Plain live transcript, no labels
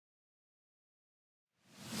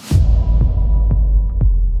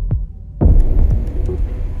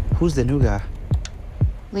Who's the new guy?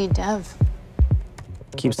 Lead dev.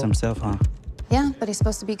 Keeps to himself, huh? Yeah, but he's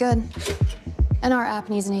supposed to be good. And our app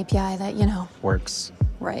needs an API that, Works.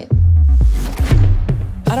 Right.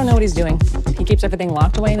 I don't know what he's doing. He keeps everything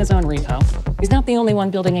locked away in his own repo. He's not the only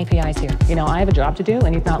one building APIs here. I have a job to do,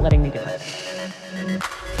 and he's not letting me do it.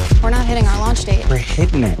 We're not hitting our launch date. We're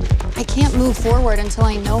hitting it. I can't move forward until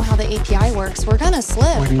I know how the API works. We're gonna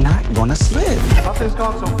slip. We're not gonna slip. How things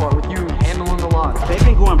gone so far with you handling the launch? They've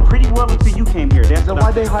been going pretty well until you came here. Then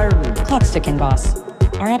why'd they hire me? Clock's ticking, boss.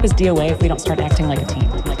 Our app is DOA if we don't start acting like a team.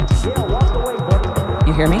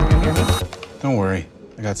 You hear me? Don't worry,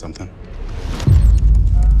 I got something.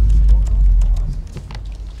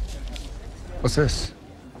 What's this?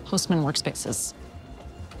 Postman workspaces.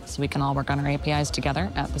 So we can all work on our APIs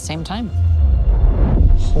together at the same time.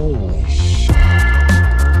 Holy shit.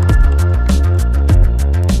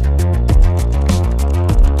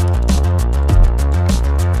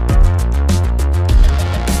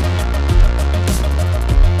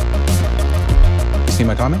 You see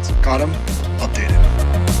my comments? Got him. Updated.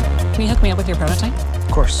 Can you hook me up with your prototype?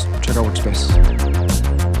 Of course. Check out workspaces.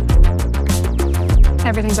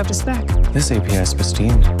 Everything's up to spec. This API is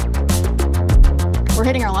pristine. We're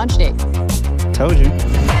hitting our launch date. Told you.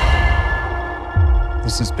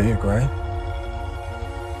 This is big, right?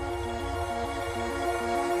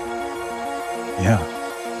 Yeah.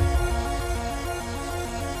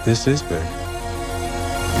 This is big.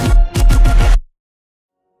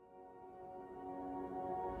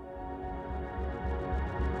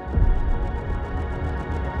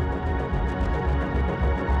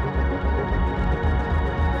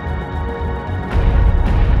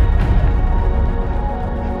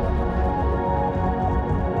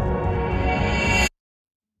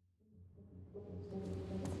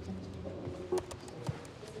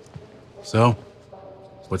 So,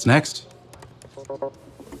 what's next?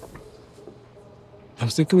 I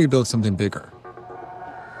was thinking we build something bigger.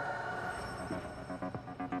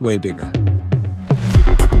 Way bigger.